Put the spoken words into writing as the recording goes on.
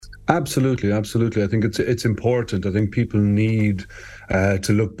Absolutely, absolutely. I think it's important. I think people need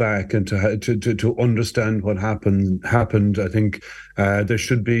to look back and to understand what happened. I think there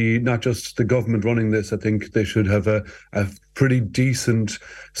should be not just the government running this. I think they should have a pretty decent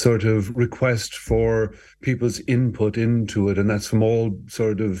sort of request for people's input into it, and that's from all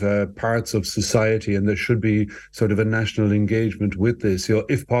sort of parts of society. And there should be sort of a national engagement with this,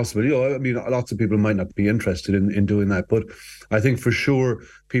 if possible. I mean, lots of people might not be interested in doing that, but I think for sure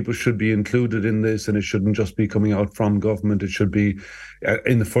people should be included in this, and it shouldn't just be coming out from government. It should be,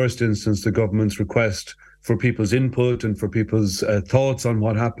 in the first instance, the government's request for people's input and for people's thoughts on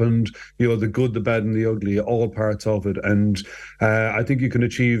what happened, the good, the bad and the ugly, all parts of it. And I think you can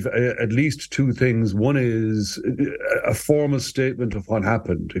achieve at least two things. One is a formal statement of what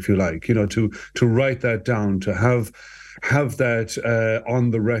happened, if you like, to write that down, to have that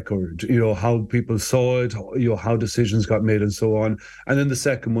on the record, how people saw it, how decisions got made and so on. And then the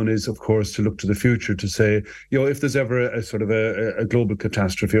second one is, of course, to look to the future, to say, if there's ever a sort of a global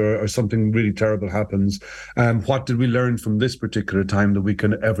catastrophe or something really terrible happens, what did we learn from this particular time that we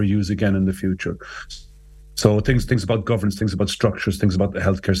can ever use again in the future? So things about governance, things about structures, things about the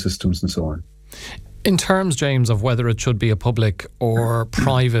healthcare systems and so on. In terms, James, of whether it should be a public or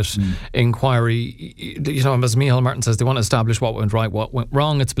private inquiry, as Micheál Martin says, they want to establish what went right, what went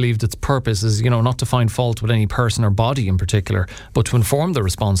wrong. It's believed its purpose is, not to find fault with any person or body in particular, but to inform the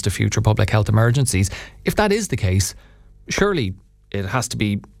response to future public health emergencies. If that is the case, surely it has to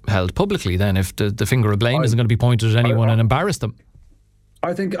be held publicly then, if the finger of blame isn't going to be pointed at anyone and embarrass them.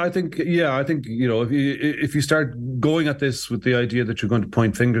 I think, if you start going at this with the idea that you're going to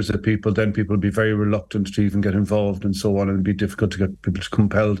point fingers at people, then people will be very reluctant to even get involved and so on, and it'll be difficult to get people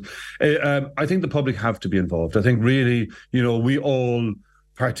compelled. I think the public have to be involved. I think really, we all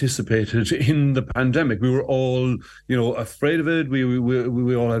participated in the pandemic. We were all, afraid of it.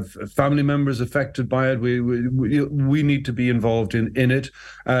 We all have family members affected by it. We need to be involved in it.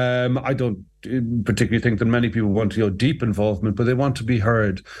 I don't particularly think that many people want deep involvement, but they want to be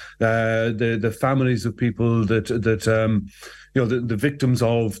heard. The families of people that the victims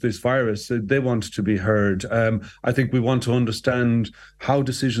of this virus, they want to be heard. I think we want to understand how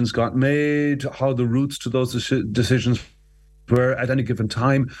decisions got made, how the routes to those decisions were at any given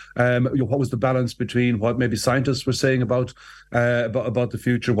time. What was the balance between what maybe scientists were saying about the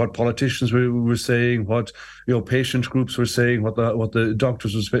future, what politicians were saying, what patient groups were saying, what the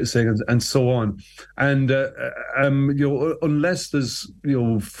doctors were saying, and so on. And unless there's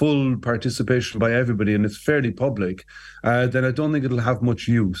full participation by everybody and it's fairly public, then I don't think it'll have much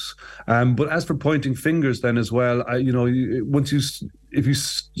use. But as for pointing fingers, then as well, if you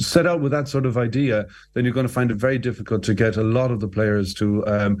set out with that sort of idea, then you're going to find it very difficult to get a lot of the players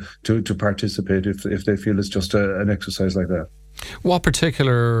to participate if they feel it's just an exercise like that. What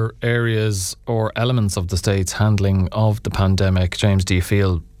particular areas or elements of the state's handling of the pandemic, James, do you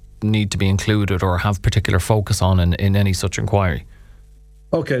feel need to be included or have particular focus on in any such inquiry?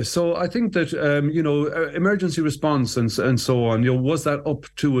 Okay, so I think that emergency response and so on. Was that up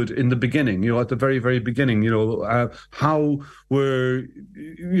to it in the beginning? At the very, very beginning. How were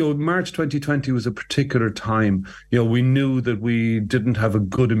March 2020 was a particular time. We knew that we didn't have a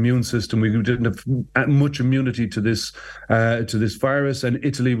good immune system. We didn't have much immunity to this virus, and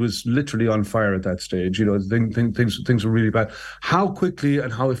Italy was literally on fire at that stage. Things were really bad. How quickly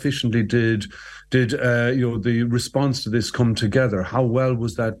and how efficiently did the response to this come together? How well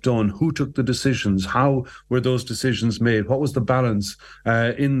was that done? Who took the decisions? How were those decisions made? What was the balance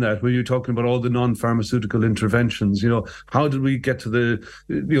in that? Were you talking about all the non-pharmaceutical interventions? How did we get to the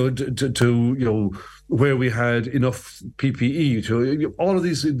where we had enough PPE? All of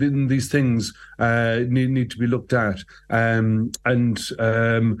these things need to be looked at, and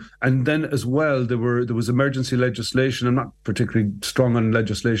then as well there was emergency legislation. I'm not particularly strong on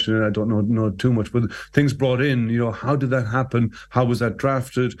legislation, and I don't know too much, but things brought in. How did that happen? How was that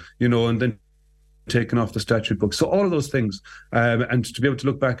drafted? And then taken off the statute book. So all of those things, and to be able to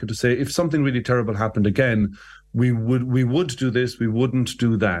look back and to say, if something really terrible happened again, we would do this, we wouldn't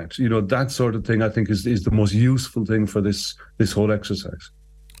do that. That sort of thing, I think, is the most useful thing for this whole exercise.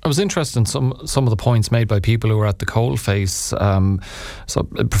 I was interested in some of the points made by people who were at the coalface. So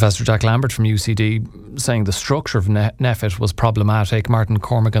Professor Jack Lambert from UCD saying the structure of NPHET was problematic. Martin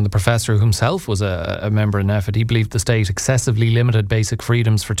Cormagan, the professor who himself was a member of NPHET, he believed the state excessively limited basic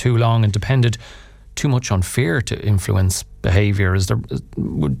freedoms for too long and depended too much on fear to influence behaviour.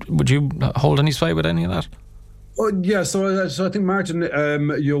 Would you hold any sway with any of that? Oh, yeah, so I think Martin,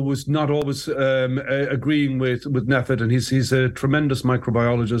 was not always agreeing with NPHET, and he's a tremendous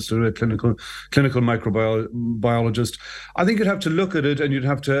microbiologist, or a clinical microbiologist. I think you'd have to look at it, and you'd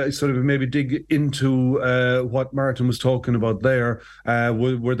have to sort of maybe dig into what Martin was talking about there.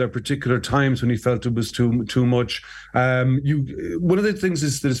 Were there particular times when he felt it was too much? One of the things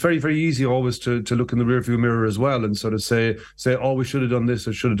is that it's very, very easy always to look in the rearview mirror as well, and sort of say, oh, we should have done this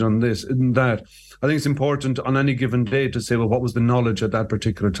or should have done this and that. I think it's important on any given day to say, well, what was the knowledge at that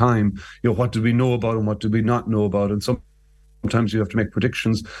particular time? What did we know about and what did we not know about? And sometimes you have to make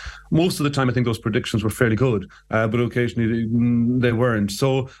predictions. Most of the time, I think those predictions were fairly good, but occasionally they weren't.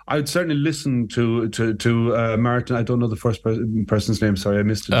 So I would certainly listen to Martin. I don't know the first person's name. Sorry, I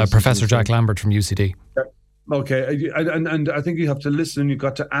missed it. Professor Jack Lambert from UCD. Okay, and I think you have to listen. You've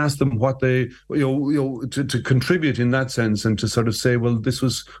got to ask them what they, to contribute in that sense, and to sort of say, well, this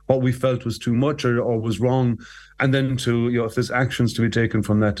was what we felt was too much or was wrong, and then to, if there's actions to be taken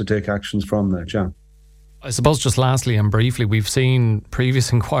from that, to take actions from that. Yeah. I suppose just lastly and briefly, we've seen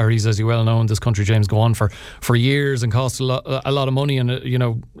previous inquiries, as you well know, in this country, James, go on for years and cost a lot of money, and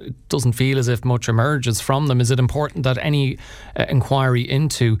it doesn't feel as if much emerges from them. Is it important that any inquiry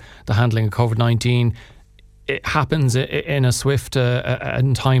into the handling of COVID-19 it happens in a swift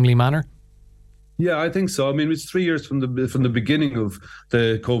and timely manner? Yeah, I think so. I mean, it's 3 years from the beginning of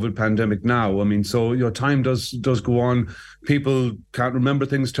the COVID pandemic now. I mean, so time does go on. People can't remember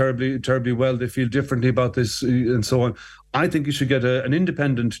things terribly well. They feel differently about this and so on. I think you should get an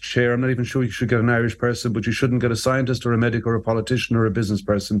independent chair. I'm not even sure you should get an Irish person, but you shouldn't get a scientist or a medic or a politician or a business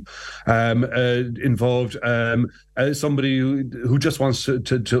person involved. Somebody who just wants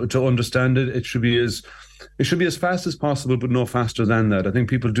to understand it. It should be as fast as possible, but no faster than that. I think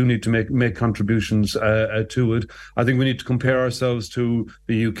people do need to make contributions to it. I think we need to compare ourselves to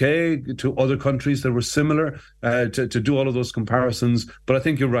the UK, to other countries that were similar, to do all of those comparisons. But I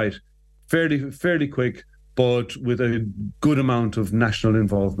think you're right, fairly quick, but with a good amount of national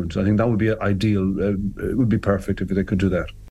involvement. I think that would be ideal. It would be perfect if they could do that.